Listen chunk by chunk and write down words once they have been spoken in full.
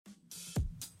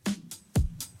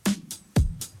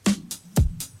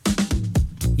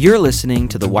You're listening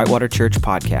to the Whitewater Church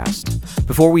podcast.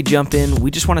 Before we jump in, we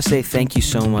just want to say thank you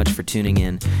so much for tuning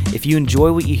in. If you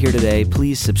enjoy what you hear today,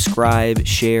 please subscribe,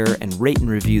 share, and rate and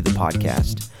review the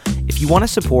podcast. If you want to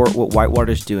support what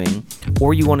Whitewater's doing,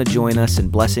 or you want to join us in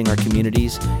blessing our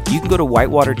communities, you can go to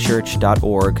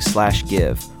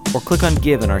whitewaterchurch.org/give, or click on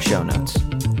Give in our show notes.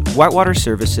 Whitewater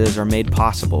services are made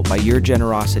possible by your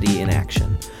generosity in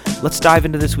action. Let's dive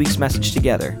into this week's message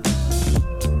together.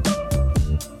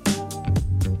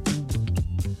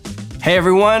 Hey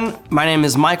everyone, my name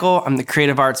is Michael. I'm the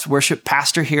Creative Arts Worship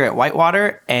Pastor here at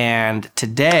Whitewater, and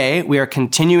today we are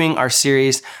continuing our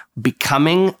series,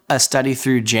 Becoming, a study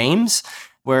through James,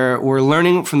 where we're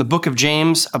learning from the book of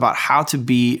James about how to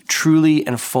be truly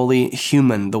and fully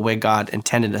human the way God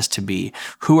intended us to be.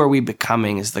 Who are we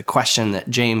becoming is the question that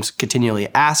James continually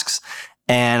asks,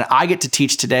 and I get to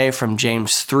teach today from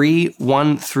James 3,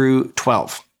 1 through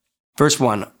 12. Verse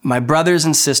 1, my brothers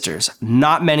and sisters,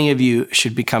 not many of you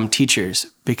should become teachers,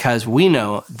 because we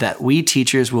know that we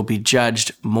teachers will be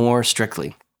judged more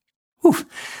strictly. Whew.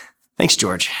 Thanks,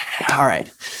 George. All right.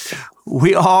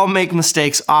 We all make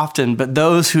mistakes often, but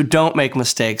those who don't make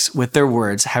mistakes with their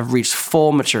words have reached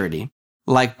full maturity.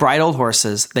 Like bridled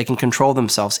horses, they can control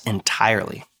themselves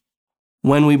entirely.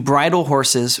 When we bridle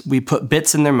horses, we put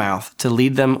bits in their mouth to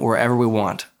lead them wherever we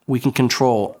want. We can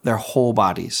control their whole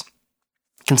bodies.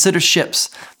 Consider ships.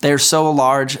 They are so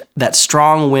large that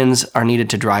strong winds are needed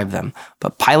to drive them,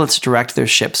 but pilots direct their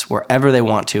ships wherever they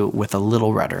want to with a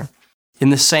little rudder. In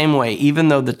the same way, even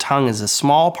though the tongue is a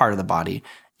small part of the body,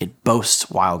 it boasts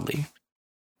wildly.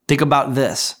 Think about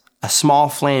this. A small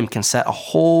flame can set a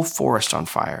whole forest on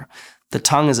fire. The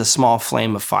tongue is a small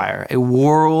flame of fire, a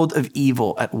world of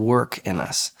evil at work in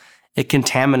us. It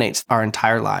contaminates our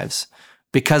entire lives.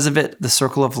 Because of it, the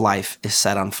circle of life is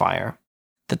set on fire.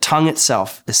 The tongue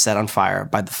itself is set on fire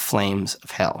by the flames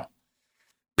of hell.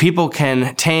 People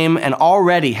can tame and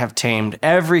already have tamed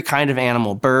every kind of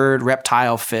animal, bird,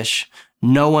 reptile, fish.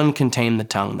 No one can tame the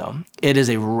tongue, though. It is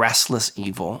a restless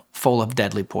evil, full of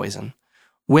deadly poison.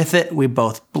 With it, we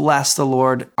both bless the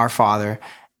Lord, our Father,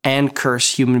 and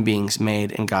curse human beings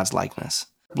made in God's likeness.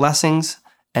 Blessings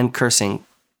and cursing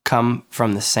come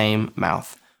from the same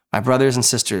mouth. My brothers and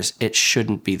sisters, it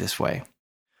shouldn't be this way.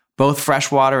 Both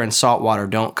fresh water and salt water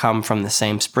don't come from the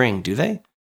same spring, do they?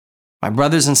 My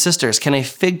brothers and sisters, can a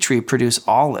fig tree produce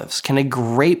olives? Can a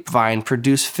grapevine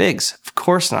produce figs? Of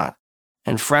course not.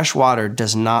 And fresh water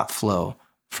does not flow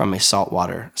from a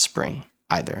saltwater spring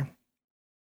either.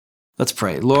 Let's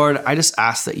pray. Lord, I just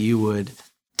ask that you would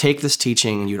take this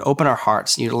teaching and you'd open our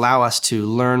hearts and you'd allow us to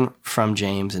learn from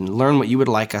James and learn what you would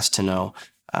like us to know.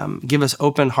 Give us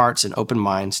open hearts and open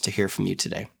minds to hear from you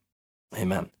today.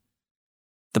 Amen.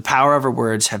 The power of our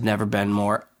words have never been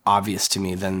more obvious to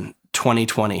me than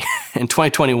 2020 and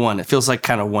 2021. It feels like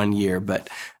kind of 1 year, but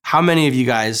how many of you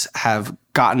guys have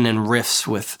gotten in rifts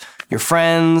with your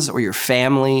friends or your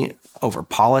family over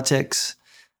politics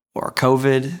or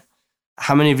COVID?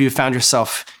 How many of you found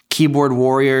yourself keyboard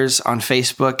warriors on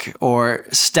Facebook or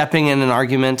stepping in an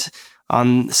argument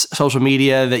on social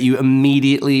media that you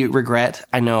immediately regret?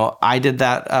 I know I did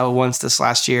that once this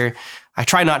last year. I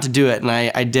try not to do it, and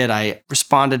I did. I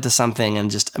responded to something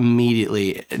and just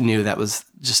immediately knew that was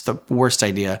just the worst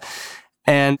idea.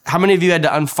 And how many of you had to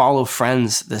unfollow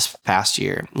friends this past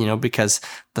year, because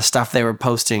the stuff they were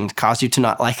posting caused you to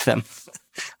not like them?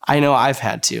 I know I've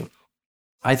had to.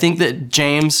 I think that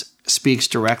James speaks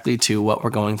directly to what we're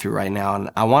going through right now, and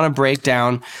I want to break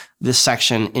down this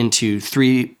section into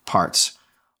 3 parts.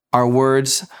 Our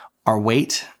words are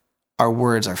weight, our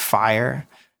words are fire,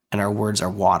 and our words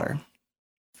are water.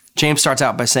 James starts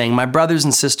out by saying, my brothers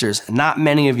and sisters, not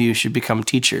many of you should become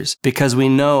teachers, because we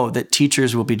know that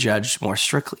teachers will be judged more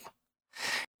strictly.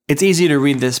 It's easy to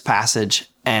read this passage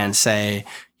and say,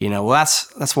 well,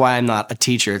 that's why I'm not a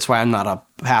teacher. It's why I'm not a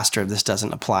pastor. This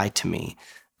doesn't apply to me.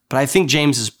 But I think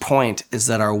James's point is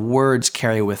that our words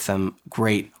carry with them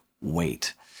great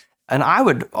weight. And I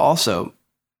would also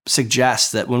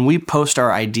suggest that when we post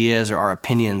our ideas or our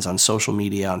opinions on social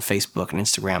media, on Facebook and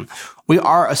Instagram, we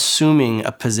are assuming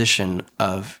a position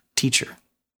of teacher.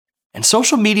 And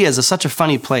social media is such a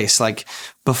funny place. Like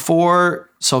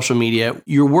before social media,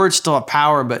 your words still have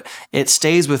power, but it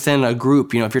stays within a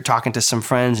group. If you're talking to some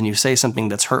friends and you say something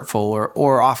that's hurtful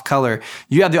or off color,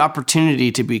 you have the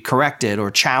opportunity to be corrected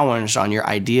or challenged on your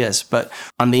ideas. But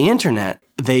on the internet,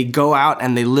 they go out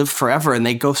and they live forever and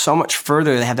they go so much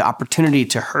further. They have the opportunity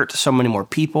to hurt so many more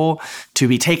people, to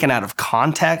be taken out of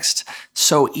context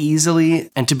so easily,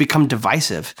 and to become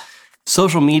divisive.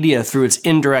 Social media, through its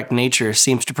indirect nature,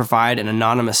 seems to provide an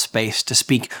anonymous space to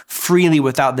speak freely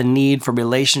without the need for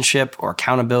relationship or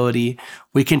accountability.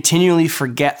 We continually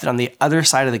forget that on the other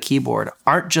side of the keyboard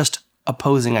aren't just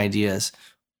opposing ideas,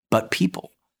 but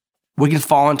people. We can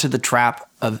fall into the trap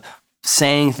of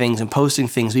saying things and posting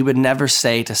things we would never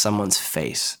say to someone's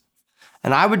face.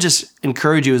 And I would just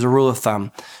encourage you as a rule of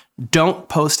thumb, don't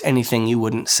post anything you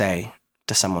wouldn't say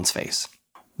to someone's face.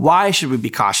 Why should we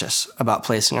be cautious about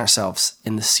placing ourselves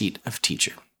in the seat of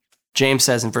teacher? James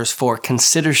says in verse 4,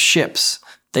 "Consider ships.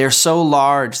 They are so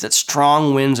large that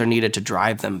strong winds are needed to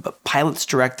drive them, but pilots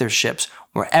direct their ships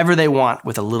wherever they want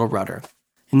with a little rudder.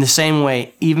 In the same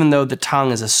way, even though the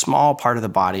tongue is a small part of the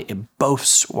body, it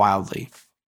boasts wildly."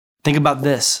 Think about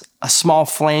this. A small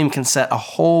flame can set a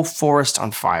whole forest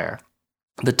on fire.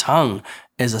 The tongue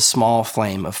is a small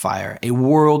flame of fire, a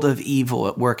world of evil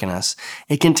at work in us.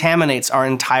 It contaminates our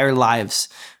entire lives.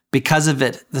 Because of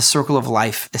it, the circle of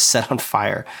life is set on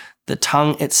fire. The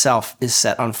tongue itself is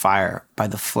set on fire by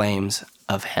the flames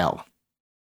of hell.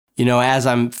 You know, as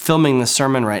I'm filming the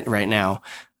sermon right now,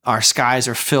 our skies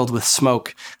are filled with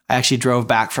smoke. I actually drove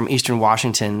back from Eastern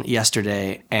Washington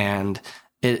yesterday, and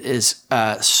it is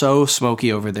so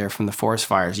smoky over there from the forest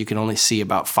fires. You can only see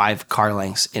about 5 car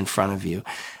lengths in front of you.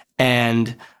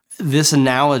 And this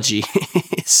analogy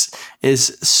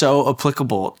is so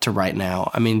applicable to right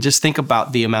now. I mean, just think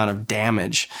about the amount of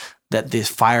damage that these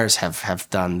fires have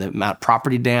done, the amount of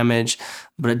property damage,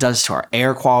 but it does to our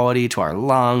air quality, to our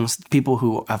lungs, people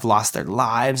who have lost their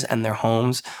lives and their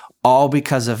homes, all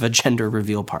because of a gender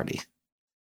reveal party.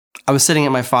 I was sitting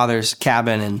at my father's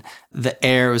cabin and the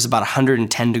air was about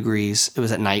 110 degrees. It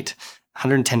was at night.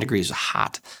 110 degrees was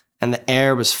hot. And the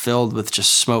air was filled with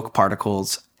just smoke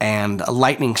particles, and a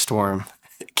lightning storm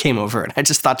came over. And I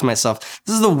just thought to myself,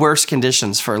 this is the worst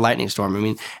conditions for a lightning storm. I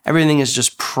mean, everything is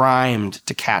just primed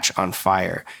to catch on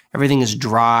fire. Everything is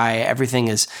dry. Everything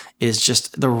is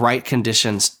just the right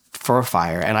conditions for a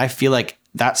fire. And I feel like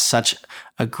that's such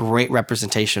a great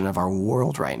representation of our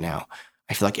world right now.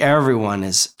 I feel like everyone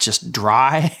is just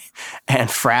dry and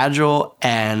fragile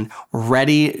and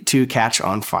ready to catch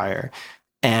on fire.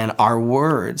 And our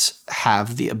words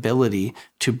have the ability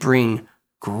to bring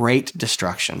great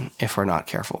destruction if we're not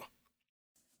careful.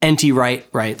 N.T. Wright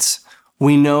writes,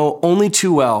 "We know only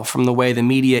too well from the way the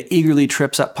media eagerly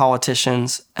trips up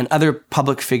politicians and other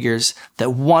public figures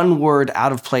that one word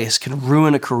out of place can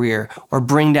ruin a career or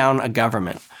bring down a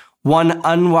government. One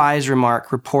unwise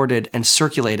remark reported and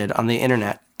circulated on the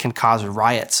internet can cause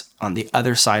riots on the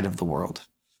other side of the world."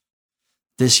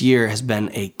 This year has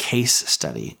been a case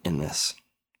study in this.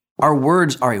 Our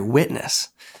words are a witness.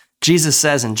 Jesus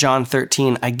says in John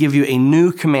 13, "I give you a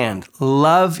new command.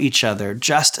 Love each other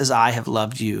just as I have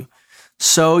loved you.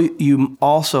 So you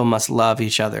also must love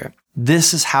each other.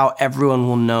 This is how everyone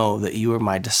will know that you are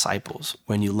my disciples,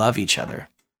 when you love each other."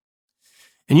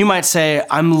 And you might say,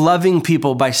 I'm loving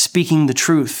people by speaking the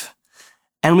truth.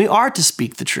 And we are to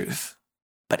speak the truth,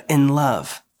 but in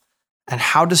love. And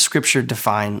how does Scripture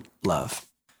define love?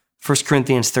 1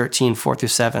 Corinthians 13,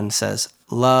 4-7 says,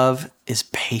 "Love is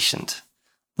patient.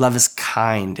 Love is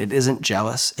kind. It isn't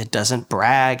jealous. It doesn't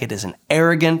brag. It isn't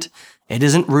arrogant. It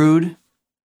isn't rude.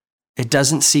 It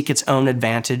doesn't seek its own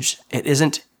advantage. It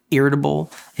isn't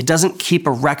irritable. It doesn't keep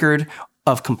a record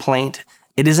of complaint.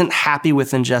 It isn't happy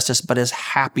with injustice, but is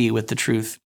happy with the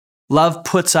truth. Love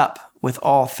puts up with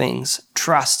all things,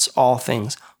 trusts all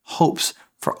things, hopes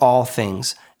for all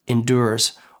things,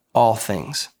 endures all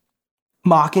things."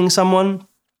 Mocking someone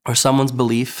or someone's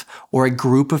belief or a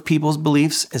group of people's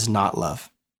beliefs is not love.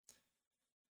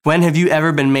 When have you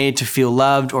ever been made to feel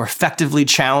loved or effectively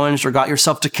challenged or got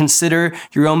yourself to consider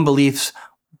your own beliefs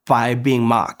by being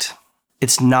mocked?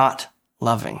 It's not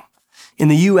loving. In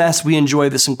the U.S., we enjoy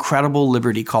this incredible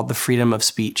liberty called the freedom of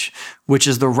speech, which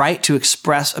is the right to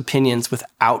express opinions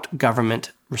without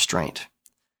government restraint.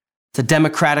 It's a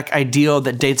democratic ideal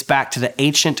that dates back to the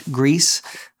ancient Greece.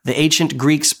 The ancient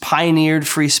Greeks pioneered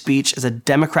free speech as a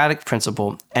democratic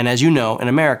principle, and as you know, in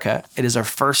America, it is our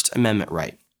First Amendment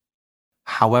right.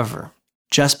 However,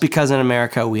 just because in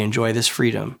America we enjoy this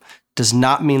freedom does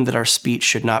not mean that our speech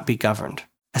should not be governed.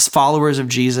 As followers of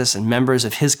Jesus and members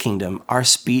of his kingdom, our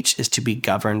speech is to be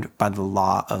governed by the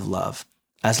law of love,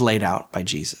 as laid out by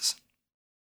Jesus.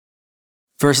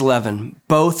 Verse 11,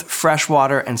 "Both fresh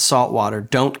water and salt water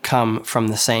don't come from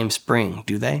the same spring,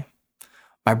 do they?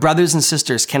 My brothers and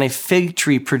sisters, can a fig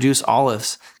tree produce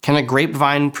olives? Can a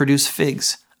grapevine produce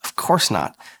figs? Of course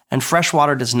not. And fresh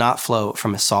water does not flow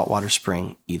from a saltwater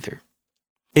spring either."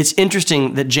 It's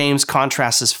interesting that James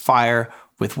contrasts fire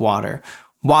with water.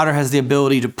 Water has the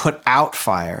ability to put out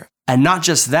fire, And not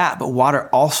just that, but water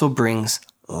also brings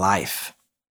life.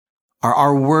 Are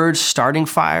our words starting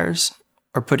fires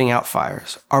or putting out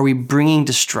fires? Are we bringing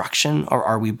destruction or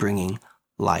are we bringing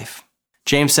life?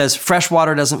 James says, fresh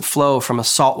water doesn't flow from a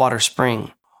saltwater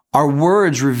spring. Our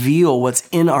words reveal what's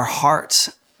in our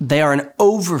hearts. They are an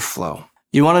overflow.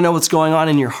 You want to know what's going on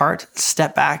in your heart?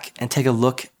 Step back and take a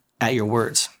look at your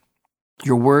words.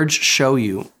 Your words show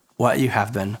you what you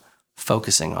have been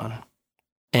focusing on.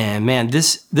 And man,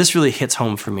 this really hits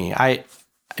home for me.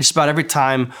 Just about every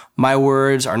time my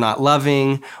words are not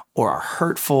loving or are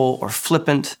hurtful or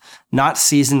flippant, not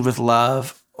seasoned with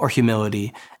love or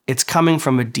humility, it's coming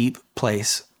from a deep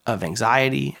place of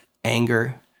anxiety,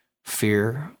 anger,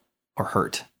 fear, or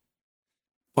hurt.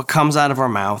 What comes out of our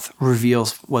mouth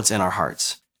reveals what's in our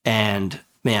hearts. And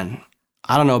man,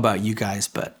 I don't know about you guys,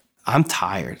 but I'm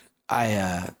tired.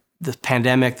 The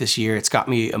pandemic this year, it's got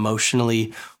me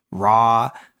emotionally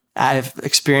raw. I've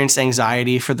experienced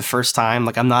anxiety for the first time.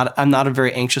 Like I'm not a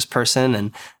very anxious person.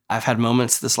 And I've had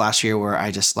moments this last year where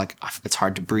I just it's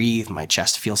hard to breathe. My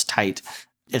chest feels tight.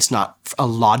 It's not a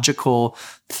logical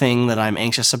thing that I'm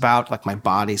anxious about. Like my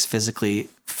body's physically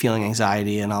feeling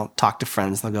anxiety, and I'll talk to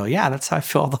friends and they'll go, yeah, that's how I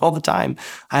feel all the time.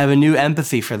 I have a new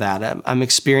empathy for that. I'm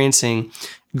experiencing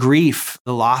grief,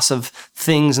 the loss of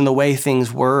things and the way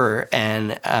things were.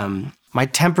 And my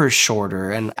temper's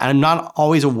shorter, and I'm not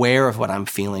always aware of what I'm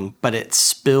feeling, but it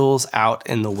spills out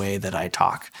in the way that I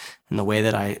talk and the way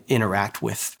that I interact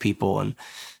with people. And,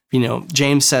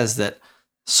 James says that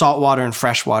salt water and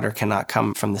fresh water cannot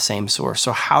come from the same source.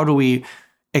 So how do we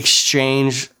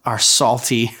exchange our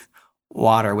salty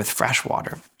water with fresh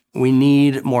water? We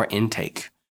need more intake.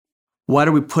 What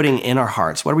are we putting in our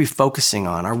hearts? What are we focusing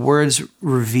on? Our words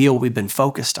reveal what we've been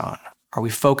focused on. Are we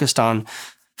focused on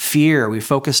fear? Are we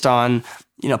focused on,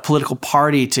 political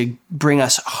party to bring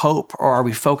us hope? Or are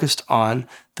we focused on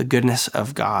the goodness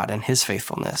of God and his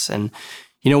faithfulness? And,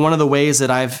 one of the ways that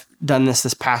I've done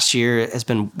this past year has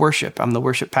been worship. I'm the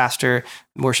worship pastor.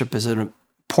 Worship is an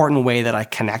important way that I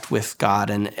connect with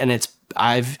God. And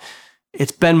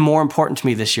it's been more important to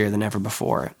me this year than ever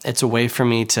before. It's a way for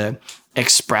me to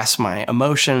express my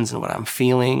emotions and what I'm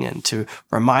feeling, and to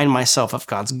remind myself of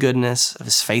God's goodness, of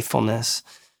his faithfulness,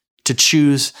 to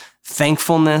choose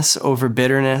thankfulness over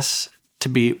bitterness, to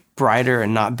be brighter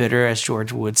and not bitter, as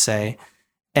George would say.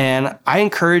 And I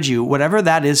encourage you, whatever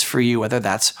that is for you, whether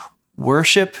that's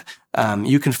worship,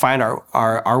 you can find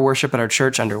our worship at our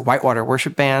church under Whitewater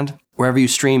Worship Band, wherever you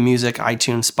stream music,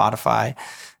 iTunes, Spotify.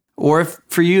 Or if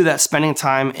for you, that's spending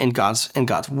time in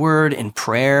God's word, in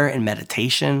prayer, in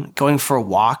meditation, going for a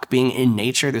walk, being in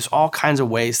nature. There's all kinds of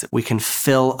ways that we can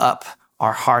fill up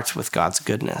our hearts with God's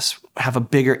goodness, have a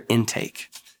bigger intake.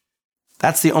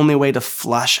 That's the only way to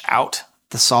flush out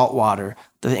the salt water,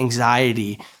 the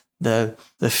anxiety, the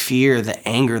fear, the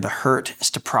anger, the hurt, is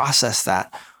to process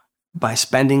that by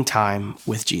spending time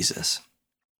with Jesus.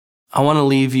 I want to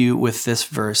leave you with this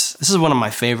verse. This is one of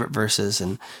my favorite verses,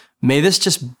 and may this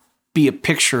just be a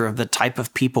picture of the type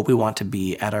of people we want to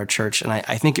be at our church. And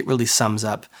I think it really sums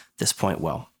up this point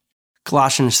well.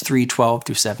 Colossians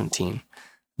 3:12-17.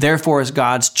 Therefore, as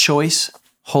God's choice,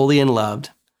 holy and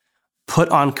loved, put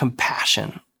on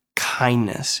compassion,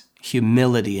 kindness,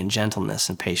 humility, and gentleness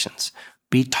and patience.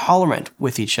 Be tolerant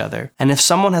with each other. And if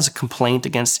someone has a complaint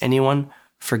against anyone,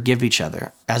 forgive each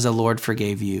other, as the Lord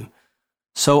forgave you.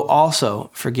 So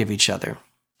also forgive each other.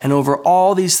 And over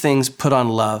all these things, put on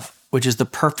love, which is the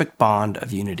perfect bond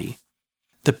of unity.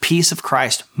 The peace of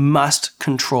Christ must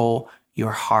control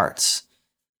your hearts.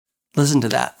 Listen to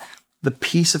that. The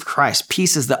peace of Christ.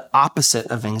 Peace is the opposite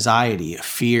of anxiety, of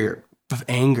fear, of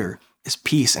anger, is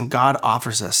peace. And God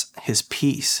offers us his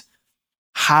peace.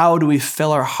 How do we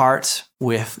fill our hearts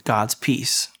with God's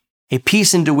peace? A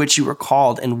peace into which you were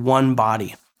called in one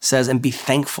body. Says, and be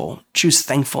thankful. Choose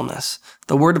thankfulness.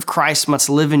 The word of Christ must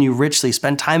live in you richly.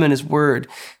 Spend time in his word.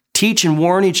 Teach and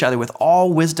warn each other with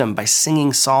all wisdom by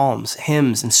singing psalms,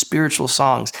 hymns, and spiritual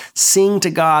songs. Sing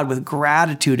to God with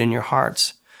gratitude in your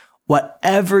hearts.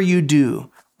 Whatever you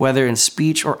do, whether in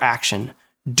speech or action,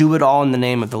 do it all in the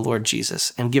name of the Lord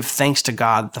Jesus, and give thanks to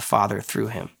God the Father through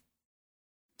him.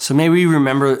 So may we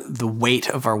remember the weight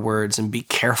of our words and be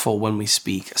careful when we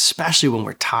speak, especially when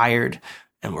we're tired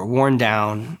and we're worn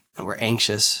down and we're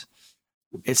anxious.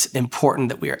 It's important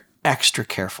that we are extra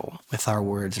careful with our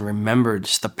words and remember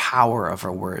just the power of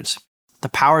our words, the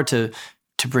power to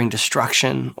bring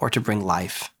destruction or to bring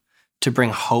life, to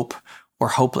bring hope or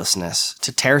hopelessness,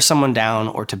 to tear someone down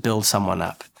or to build someone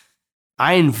up.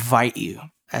 I invite you,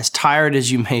 as tired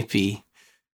as you may be,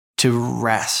 to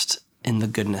rest in the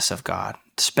goodness of God.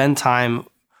 Spend time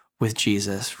with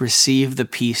Jesus. Receive the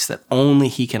peace that only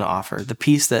he can offer, the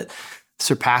peace that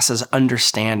surpasses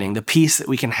understanding, the peace that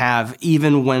we can have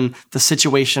even when the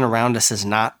situation around us is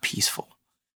not peaceful.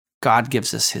 God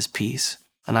gives us his peace.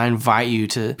 And I invite you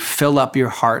to fill up your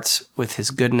hearts with his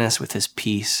goodness, with his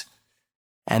peace.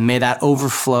 And may that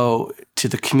overflow to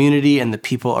the community and the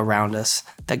people around us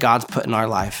that God's put in our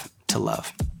life to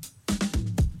love.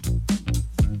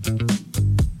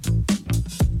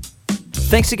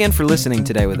 Thanks again for listening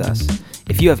today with us.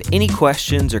 If you have any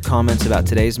questions or comments about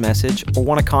today's message or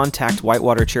want to contact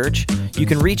Whitewater Church, you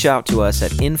can reach out to us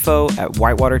at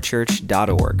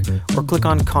info@whitewaterchurch.org or click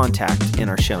on Contact in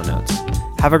our show notes.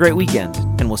 Have a great weekend,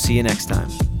 and we'll see you next time.